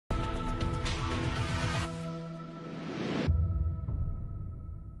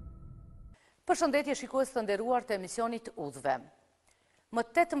Përshëndetje shikues të nderuar të emisionit Udhve. Më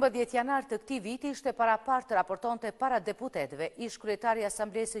 18 janar të këtij viti ishte parapar të raportonte para deputetëve ish kryetari i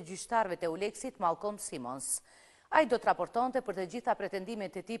Asamblesë së Gjyqtarëve të EULEX-it Malcolm Simmons. Ai do të raportonte për të gjitha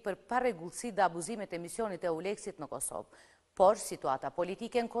pretendimet e tij për parregullsi dhe abuzimet e misionit të EULEX-it në Kosovë. Por situata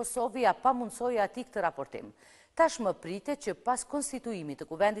politike në Kosovë ja pamundsoi atij këtë raportim. Tashmë pritet që pas konstituimit të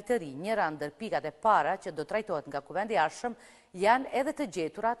kuvendit të ri, njëra ndër pikat e para që do trajtohet nga kuvendi i ardhshëm janë edhe të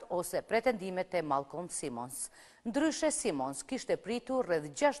gjeturat ose pretendimet e Malcolm Simmons. Ndryshe, Simmons kishte pritur rreth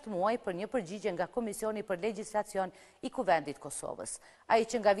 6 muaj për një përgjigje nga Komisioni për Legjislacion i Kuvendit Kosovës. Ai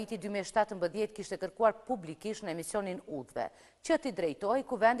që nga viti 2017 kishte kërkuar publikisht në emisionin Udhve, që t'i drejtojë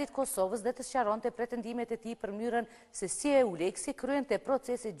Kuvendit Kosovës dhe të sqaronte pretendimet e tij për mënyrën se si EULEX-i kryente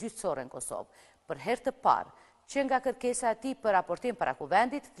procese gjyqësore në Kosovë. Për herë të parë, që nga kërkesa e tij për raportim para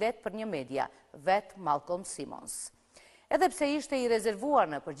kuvendit flet për një media, vet Malcolm Simmons. Edhe pse ishte i rezervuar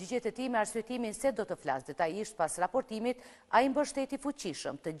në përgjigjet e tij me arsyetimin se do të flas detajisht pas raportimit, ai mbështeti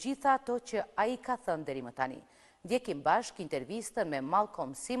fuqishëm të gjitha ato që ai ka thënë deri më tani. Ndjekim bashk intervistën me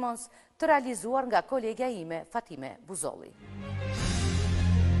Malcolm Simmons të realizuar nga kolegja ime Fatime Buzolli.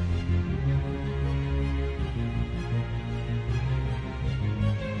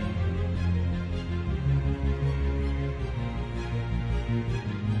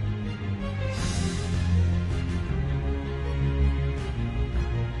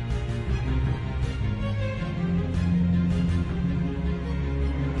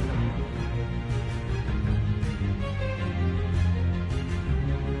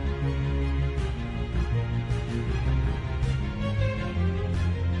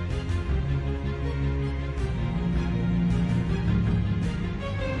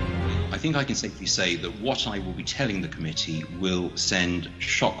 I think I can safely say that what I will be telling the committee will send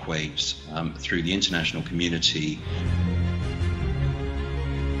shockwaves through the international community.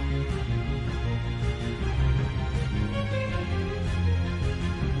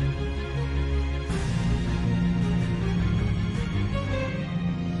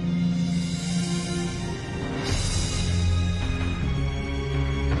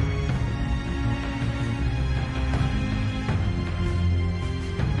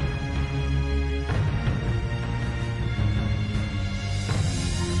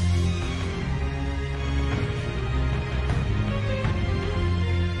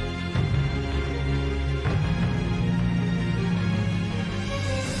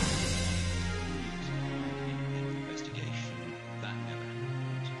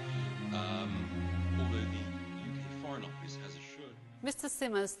 Mr.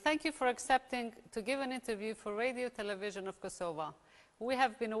 Simmons, thank you for accepting to give an interview for Radio Television of Kosovo. We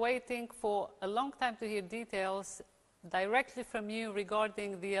have been waiting for a long time to hear details directly from you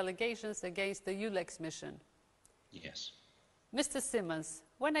regarding the allegations against the EULEX mission. Yes. Mr. Simmons,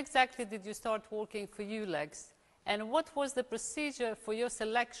 when exactly did you start working for EULEX, and what was the procedure for your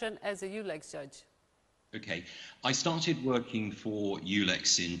selection as a EULEX judge? Okay, I started working for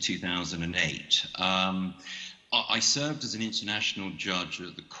EULEX in 2008. I served as an international judge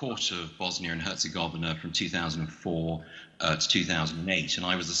at the Court of Bosnia and Herzegovina from 2004 to 2008, and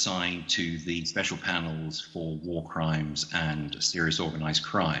I was assigned to the special panels for war crimes and serious organised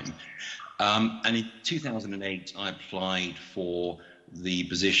crime. And in 2008, I applied for the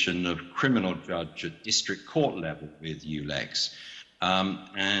position of criminal judge at district court level with EULEX.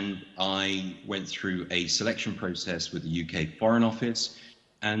 And I went through a selection process with the UK Foreign Office,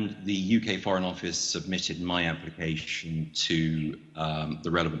 and the UK Foreign Office submitted my application to the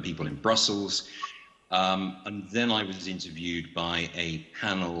relevant people in Brussels. And then I was interviewed by a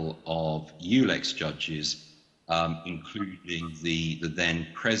panel of EULEX judges, including the then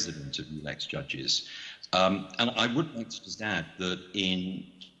president of EULEX judges. And I would like to just add that in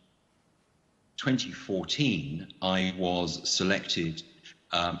 2014, I was selected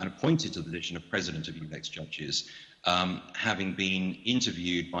and appointed to the position of president of EULEX judges, having been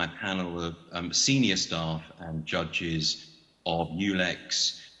interviewed by a panel of senior staff and judges of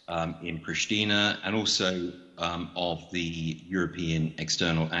EULEX in Pristina, and also of the European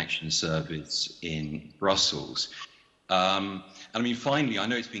External Action Service in Brussels. And I mean, finally, I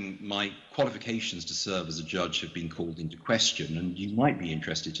know my qualifications to serve as a judge have been called into question, and you might be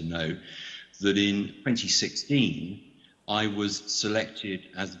interested to know that in 2016, I was selected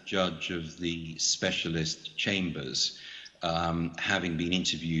as a judge of the specialist chambers, having been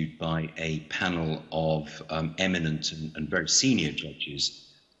interviewed by a panel of eminent and very senior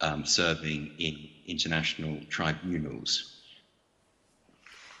judges serving in international tribunals.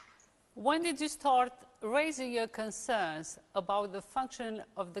 When did you start raising your concerns about the function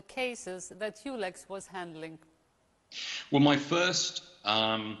of the cases that EULEX was handling? Well, my first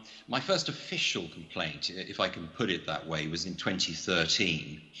official complaint, if I can put it that way, was in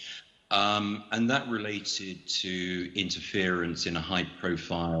 2013. And that related to interference in a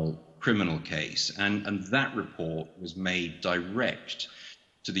high-profile criminal case. And that report was made direct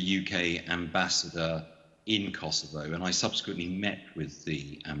to the UK ambassador in Kosovo, and I subsequently met with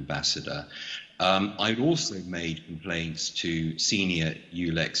the ambassador. I'd also made complaints to senior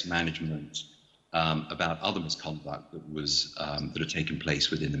EULEX management about other misconduct that had taken place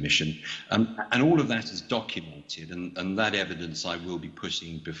within the mission. And all of that is documented, and that evidence I will be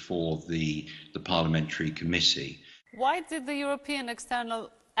putting before the Parliamentary Committee. Why did the European External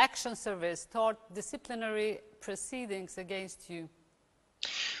Action Service start disciplinary proceedings against you?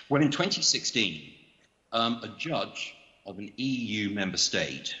 Well, in 2016, a judge of an EU member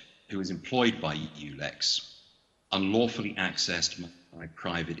state who was employed by EULEX unlawfully accessed my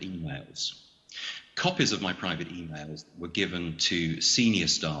private emails. Copies of my private emails were given to senior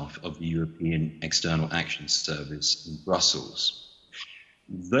staff of the European External Action Service in Brussels.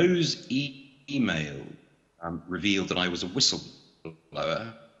 Those emails revealed that I was a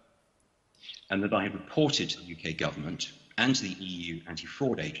whistleblower and that I had reported to the UK government and to the EU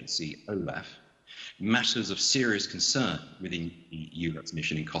anti-fraud agency, OLAF, matters of serious concern within the EULEX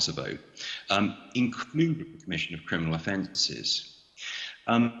mission in Kosovo, including the commission of criminal offences.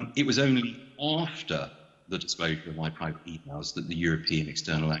 It was only after the disclosure of my private emails that the European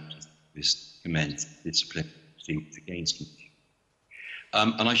External Action Service commenced disciplinary proceedings against me.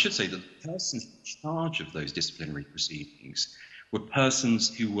 And I should say that the persons in charge of those disciplinary proceedings were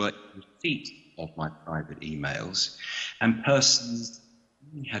persons who were in receipt of my private emails and persons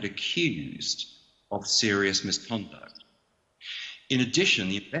who had accused of serious misconduct. In addition,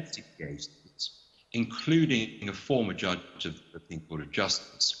 the investigators, including a former judge of the European Court of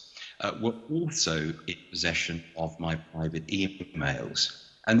Justice, were also in possession of my private emails.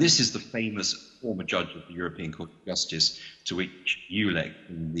 And this is the famous former judge of the European Court of Justice to which EULEX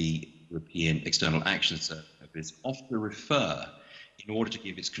and the European External Action Service often refer in order to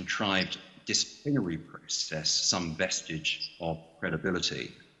give its contrived disciplinary process some vestige of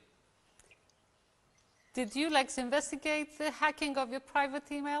credibility. Did EULEX investigate the hacking of your private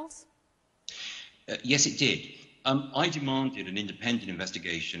emails? Yes, it did. I demanded an independent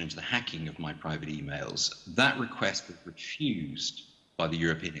investigation into the hacking of my private emails. That request was refused by the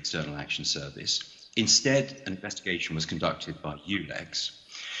European External Action Service. Instead, an investigation was conducted by EULEX.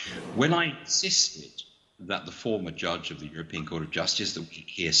 When I insisted that the former judge of the European Court of Justice that we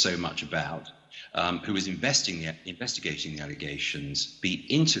hear so much about, who was investigating the allegations, be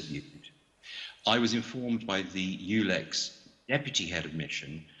interviewed, I was informed by the EULEX deputy head of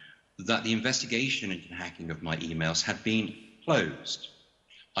mission that the investigation into the hacking of my emails had been closed.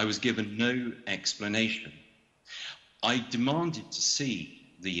 I was given no explanation. I demanded to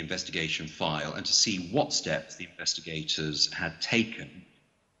see the investigation file and to see what steps the investigators had taken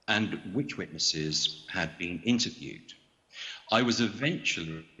and which witnesses had been interviewed. I was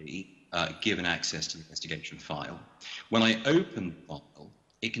eventually given access to the investigation file. When I opened the file,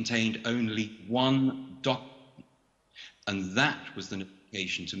 it contained only one document, and that was the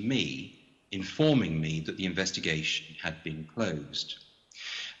notification to me informing me that the investigation had been closed.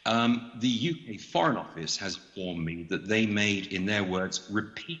 The UK Foreign Office has informed me that they made, in their words,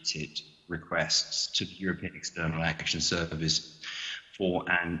 repeated requests to the European External Action Service for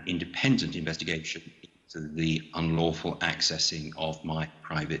an independent investigation into the unlawful accessing of my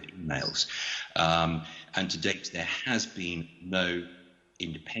private emails. And to date, there has been no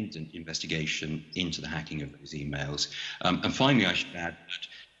independent investigation into the hacking of those emails. And finally, I should add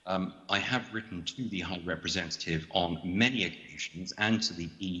that I have written to the High Representative on many occasions and to the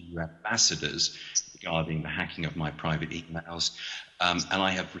EU ambassadors regarding the hacking of my private emails, and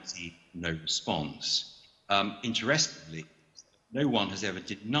I have received no response. Interestingly, no one has ever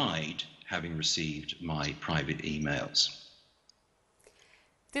denied having received my private emails.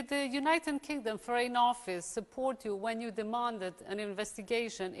 Did the United Kingdom Foreign Office support you when you demanded an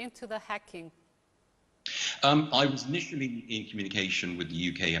investigation into the hacking? I was initially in communication with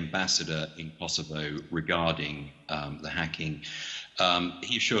the UK ambassador in Kosovo regarding the hacking.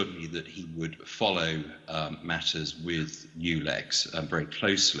 He assured me that he would follow matters with EULEX very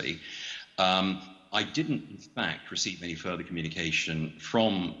closely. I didn't, in fact, receive any further communication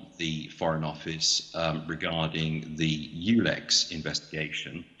from the Foreign Office regarding the EULEX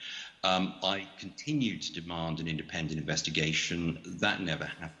investigation. I continued to demand an independent investigation. That never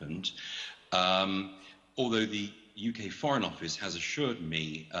happened. Although the UK Foreign Office has assured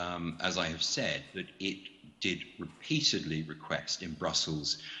me, as I have said, that it did repeatedly request in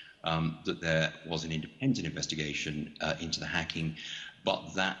Brussels that there was an independent investigation into the hacking,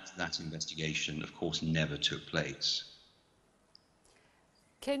 but that investigation, of course, never took place.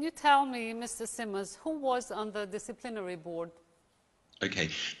 Can you tell me, Mr. Simmons, who was on the disciplinary board? Okay,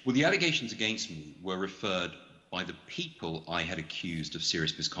 well, the allegations against me were referred by the people I had accused of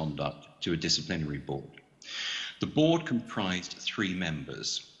serious misconduct to a disciplinary board. The board comprised 3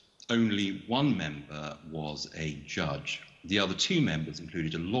 members. Only 1 member was a judge. The other 2 members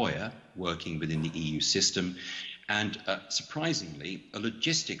included a lawyer working within the EU system and, surprisingly, a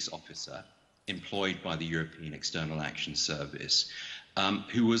logistics officer employed by the European External Action Service,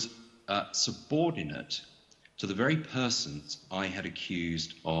 who was subordinate to the very persons I had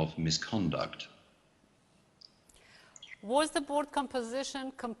accused of misconduct. Was the board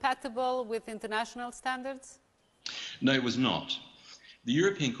composition compatible with international standards? No, it was not. The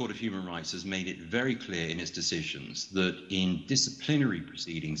European Court of Human Rights has made it very clear in its decisions that in disciplinary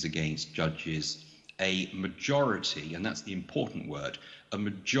proceedings against judges, a majority, and that's the important word, a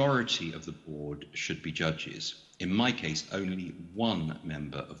majority of the board should be judges. In my case, only 1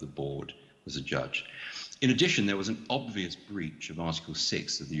 member of the board was a judge. In addition, there was an obvious breach of Article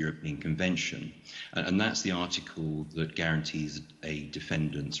 6 of the European Convention, and that's the article that guarantees a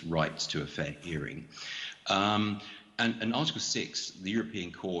defendant's rights to a fair hearing. And Article 6, the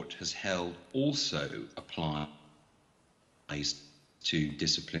European Court has held, also applies to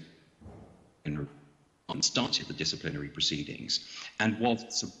discipline started the disciplinary proceedings and was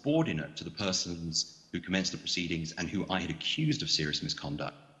subordinate to the persons who commenced the proceedings and who I had accused of serious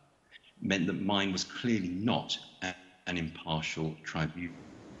misconduct, meant that mine was clearly not an impartial tribunal.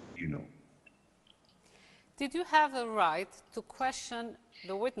 Did you have a right to question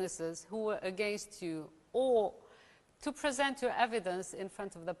the witnesses who were against you or to present your evidence in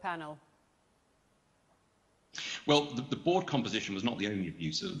front of the panel? Well, the board composition was not the only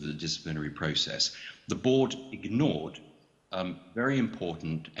abuse of the disciplinary process. The board ignored very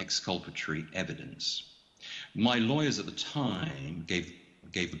important exculpatory evidence. My lawyers at the time gave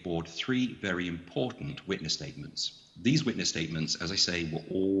the board 3 very important witness statements. These witness statements, as I say, were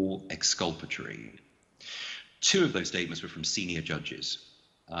all exculpatory. 2 of those statements were from senior judges.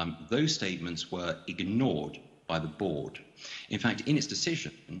 Those statements were ignored by the board. In fact, in its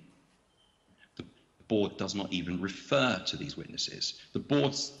decision, the board does not even refer to these witnesses. The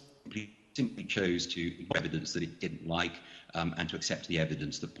board simply chose to ignore evidence that it didn't like and to accept the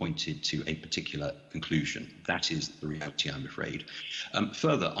evidence that pointed to a particular conclusion. That is the reality, I'm afraid.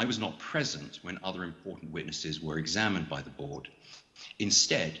 Further, I was not present when other important witnesses were examined by the board.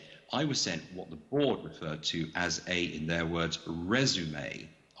 Instead, I was sent what the board referred to as a, in their words, resume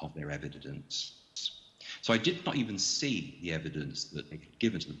of their evidence. So I did not even see the evidence that they had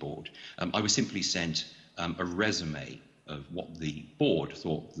given to the board. I was simply sent a resume of what the board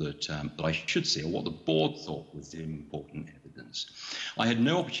thought that I should see, or what the board thought was the important evidence. I had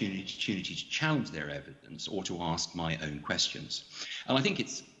no opportunity to challenge their evidence or to ask my own questions. And I think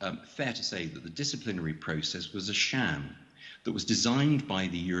it's fair to say that the disciplinary process was a sham that was designed by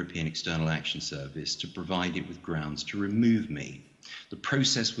the European External Action Service to provide it with grounds to remove me. The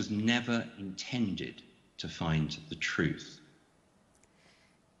process was never intended to find the truth.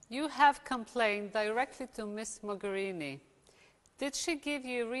 You have complained directly to Ms. Mogherini. Did she give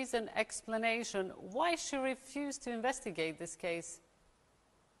you a reasoned explanation why she refused to investigate this case?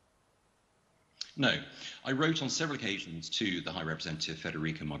 No. I wrote on several occasions to the High Representative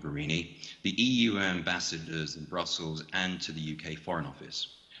Federica Mogherini, the EU ambassadors in Brussels, and to the UK Foreign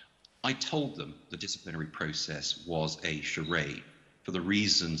Office. I told them the disciplinary process was a charade for the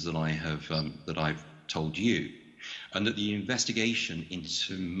reasons that I've told you, and that the investigation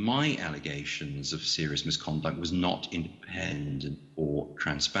into my allegations of serious misconduct was not independent or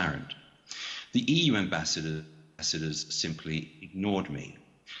transparent. The EU ambassadors simply ignored me.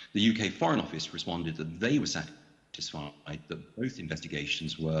 The UK Foreign Office responded that they were satisfied that both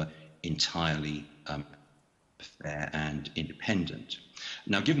investigations were entirely fair and independent.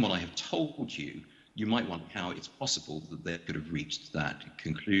 Now, given what I have told you, you might wonder how it's possible that they could have reached that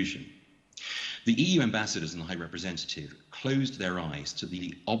conclusion. The EU ambassadors and the High Representative closed their eyes to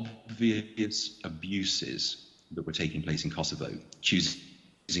the obvious abuses that were taking place in Kosovo, choosing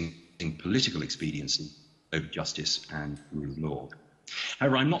political expediency over justice and rule of law.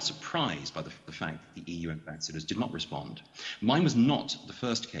 However, I'm not surprised by the fact that the EU ambassadors did not respond. Mine was not the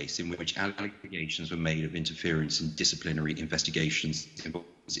first case in which allegations were made of interference in disciplinary investigations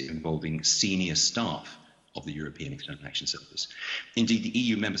involving senior staff of the European External Action Service. Indeed, the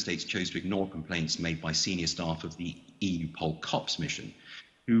EU member states chose to ignore complaints made by senior staff of the EU Pol Cops mission,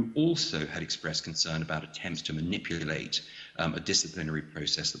 who also had expressed concern about attempts to manipulate a disciplinary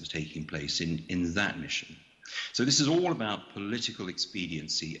process that was taking place in that mission. So this is all about political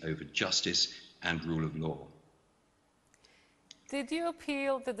expediency over justice and rule of law. Did you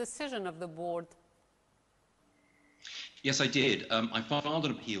appeal the decision of the board? Yes, I did. I filed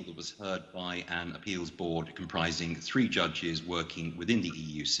an appeal that was heard by an appeals board comprising 3 judges working within the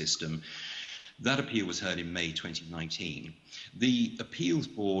EU system. That appeal was heard in May 2019. The appeals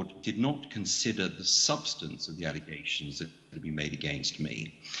board did not consider the substance of the allegations that had been made against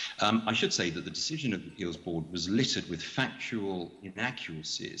me. I should say that the decision of the appeals board was littered with factual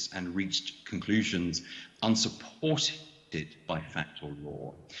inaccuracies and reached conclusions unsupported by fact or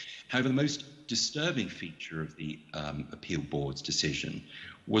law. However, the most disturbing feature of the appeal board's decision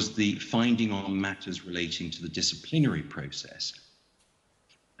was the finding on matters relating to the disciplinary process,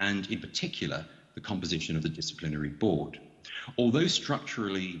 and in particular, the composition of the disciplinary board. Although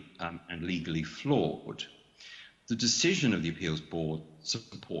structurally and legally flawed, the decision of the appeals board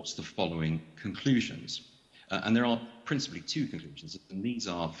supports the following conclusions. And there are principally 2 conclusions, and these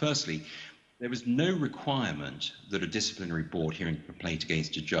are, firstly, there was no requirement that a disciplinary board hearing a complaint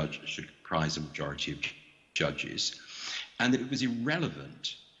against a judge should comprise a majority of judges, and that it was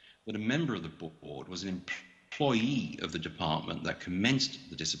irrelevant that a member of the board was an employee of the department that commenced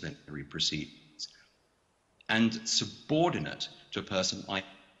the disciplinary proceedings and subordinate to a person I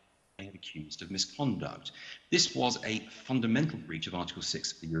had accused of misconduct. This was a fundamental breach of Article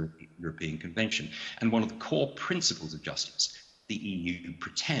 6 of the European Convention and one of the core principles of justice the EU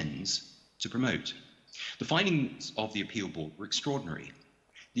pretends to promote. The findings of the appeal board were extraordinary.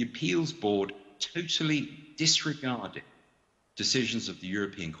 The appeals board totally disregarded decisions of the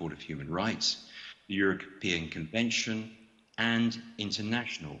European Court of Human Rights, the European Convention, and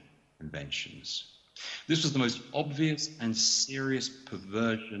international conventions. This was the most obvious and serious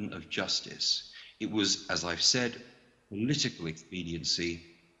perversion of justice. It was, as I've said, political expediency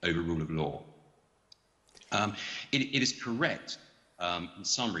over rule of law. It is correct, in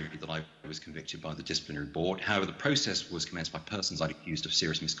summary, that I was convicted by the disciplinary board. However, the process was commenced by persons I'd accused of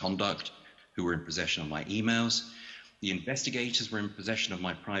serious misconduct who were in possession of my emails. The investigators were in possession of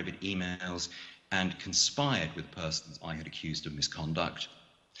my private emails and conspired with persons I had accused of misconduct.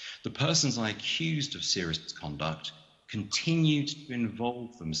 The persons I accused of serious misconduct continued to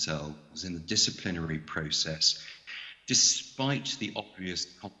involve themselves in the disciplinary process despite the obvious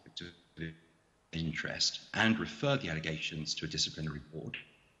conflict of interest and referred the allegations to a disciplinary board.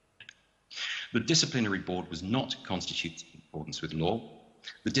 The disciplinary board was not constituted in accordance with law.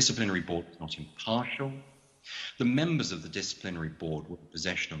 The disciplinary board was not impartial. The members of the disciplinary board were in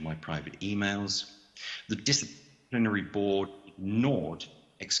possession of my private emails. The disciplinary board ignored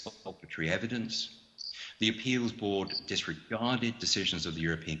exculpatory evidence. The appeals board disregarded decisions of the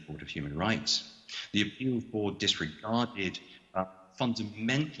European Court of Human Rights. The appeals board disregarded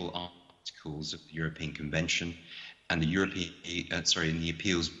fundamental articles of the European Convention, and the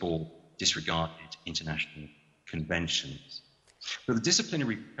appeals board disregarded international conventions. So the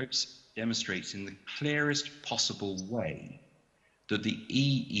disciplinary process demonstrates in the clearest possible way that the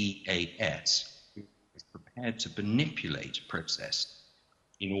EEAS is prepared to manipulate process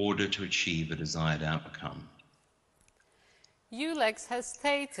in order to achieve a desired outcome. EULEX has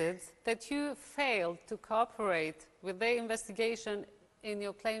stated that you failed to cooperate with their investigation in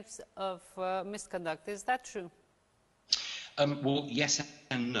your claims of misconduct. Is that true? Well, yes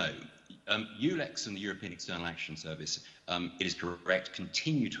and no. EULEX and the European External Action Service, it is correct,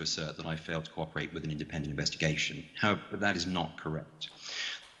 continue to assert that I failed to cooperate with an independent investigation. However, that is not correct.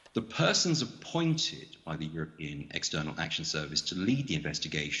 The persons appointed by the European External Action Service to lead the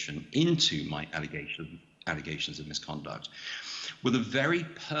investigation into my allegations of misconduct were the very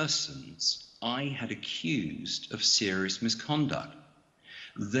persons I had accused of serious misconduct.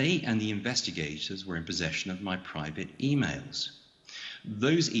 They and the investigators were in possession of my private emails.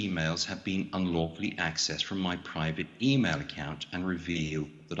 Those emails have been unlawfully accessed from my private email account and revealed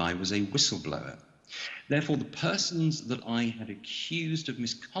that I was a whistleblower. Therefore, the persons that I had accused of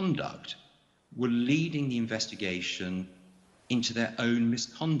misconduct were leading the investigation into their own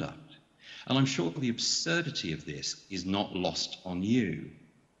misconduct. And I'm sure the absurdity of this is not lost on you.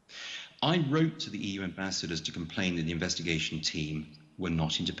 I wrote to the EU ambassadors to complain that the investigation team were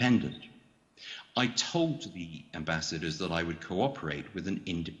not independent. I told the ambassadors that I would cooperate with an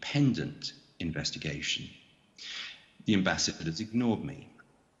independent investigation. The ambassadors ignored me.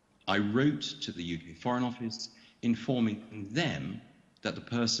 I wrote to the UK Foreign Office informing them that the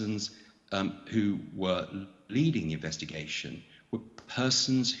persons who were leading the investigation were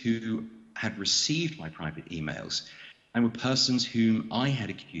persons who had received my private emails and were persons whom I had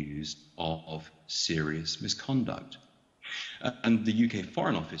accused of serious misconduct. And the UK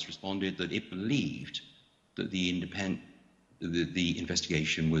Foreign Office responded that it believed that the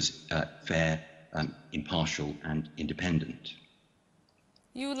investigation was fair, impartial and independent.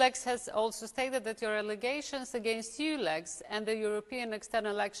 EULEX has also stated that your allegations against EULEX and the European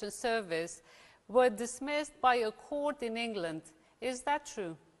External Action Service were dismissed by a court in England. Is that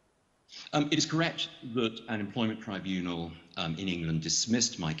true? It is correct that an employment tribunal in England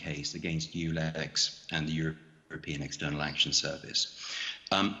dismissed my case against EULEX and the European External Action Service.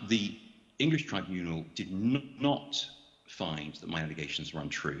 The English tribunal did not find that my allegations were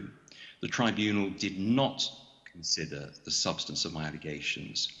untrue. The tribunal did not consider the substance of my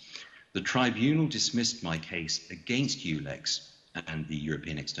allegations. The tribunal dismissed my case against EULEX and the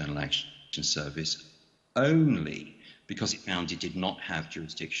European External Action Service only because it found it did not have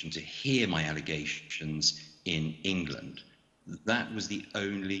jurisdiction to hear my allegations in England. That was the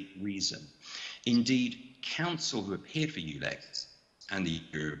only reason. Indeed, counsel who appeared for EULEX and the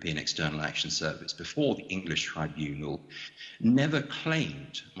European External Action Service before the English tribunal never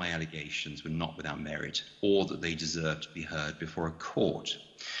claimed my allegations were not without merit or that they deserved to be heard before a court.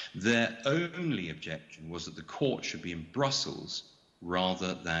 Their only objection was that the court should be in Brussels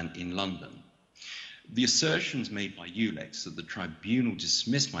rather than in London. The assertions made by EULEX that the tribunal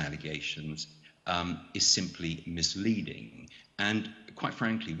dismissed my allegations is simply misleading and, quite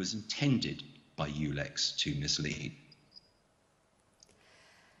frankly, was intended by EULEX to mislead.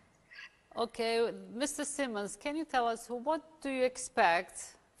 Okay, Mr. Simmons, can you tell us what do you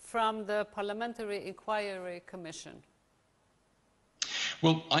expect from the Parliamentary Inquiry Commission?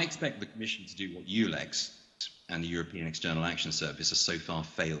 Well, I expect the Commission to do what EULEX and the European External Action Service has so far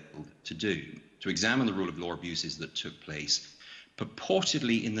failed to do, to examine the rule of law abuses that took place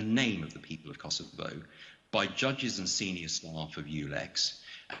purportedly in the name of the people of Kosovo by judges and senior staff of EULEX,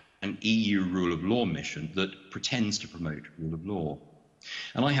 an EU rule of law mission that pretends to promote rule of law.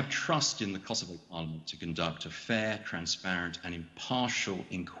 And I have trust in the Kosovo Parliament to conduct a fair, transparent and impartial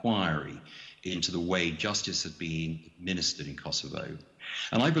inquiry into the way justice has been administered in Kosovo.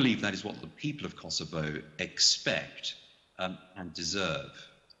 And I believe that is what the people of Kosovo expect and deserve.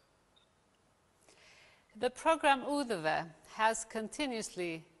 The programme UDV has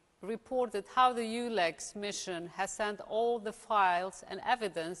continuously reported how the EULEX mission has sent all the files and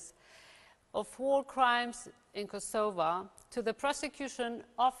evidence of war crimes in Kosovo to the Prosecution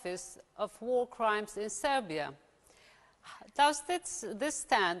Office of War Crimes in Serbia. Does this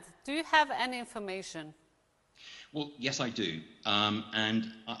stand? Do you have any information? Well, yes, I do.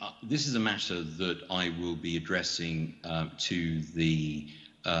 And this is a matter that I will be addressing to the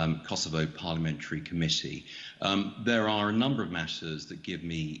Kosovo Parliamentary Committee. There are a number of matters that give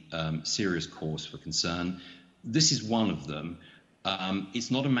me serious cause for concern. This is one of them.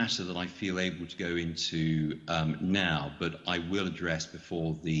 It's not a matter that I feel able to go into now, but I will address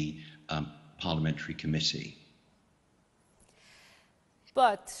before the Parliamentary Committee.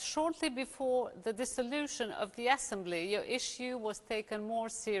 But shortly before the dissolution of the Assembly, your issue was taken more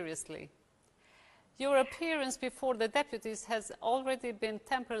seriously. Your appearance before the deputies has already been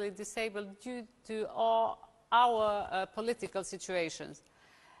temporarily disabled due to our political situations.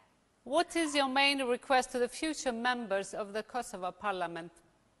 What is your main request to the future members of the Kosovo Parliament?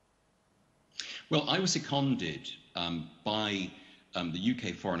 Well, I was seconded by the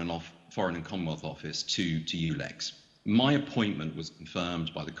UK Foreign and Commonwealth Office to EULEX. My appointment was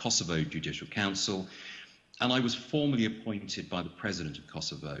confirmed by the Kosovo Judicial Council, and I was formally appointed by the President of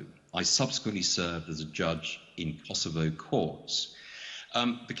Kosovo. I subsequently served as a judge in Kosovo courts.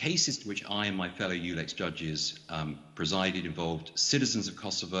 The cases to which I and my fellow EULEX judges presided involved citizens of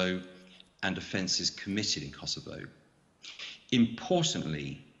Kosovo and offences committed in Kosovo.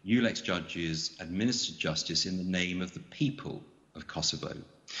 Importantly, EULEX judges administered justice in the name of the people of Kosovo.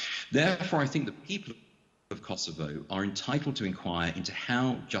 Therefore, I think the people of Kosovo are entitled to inquire into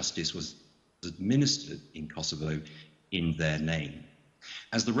how justice was administered in Kosovo in their name.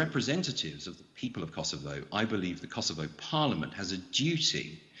 As the representatives of the people of Kosovo, I believe the Kosovo Parliament has a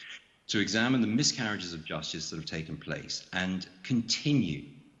duty to examine the miscarriages of justice that have taken place and continue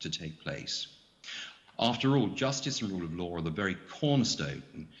to take place. After all, justice and rule of law are the very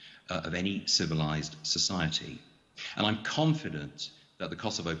cornerstone of any civilized society. And I'm confident that the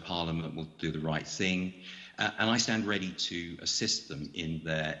Kosovo Parliament will do the right thing, and I stand ready to assist them in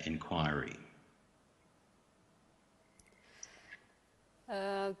their inquiry.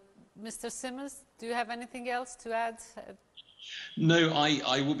 Mr. Simmons, do you have anything else to add? No,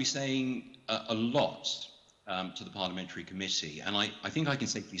 I will be saying a lot to the Parliamentary Committee, and I think I can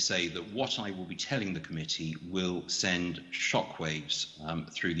safely say that what I will be telling the committee will send shockwaves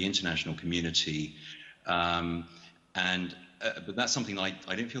through the international community, But that's something that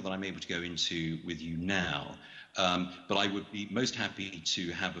I don't feel that I'm able to go into with you now. But I would be most happy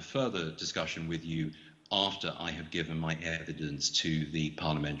to have a further discussion with you after I have given my evidence to the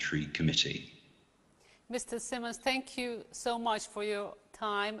Parliamentary Committee. Mr. Simmons, thank you so much for your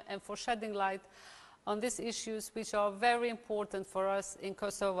time and for shedding light on these issues which are very important for us in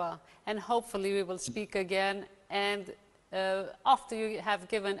Kosovo. And hopefully we will speak again and after you have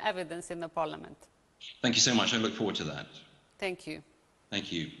given evidence in the Parliament. Thank you so much. I look forward to that. Thank you.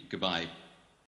 Thank you. Goodbye.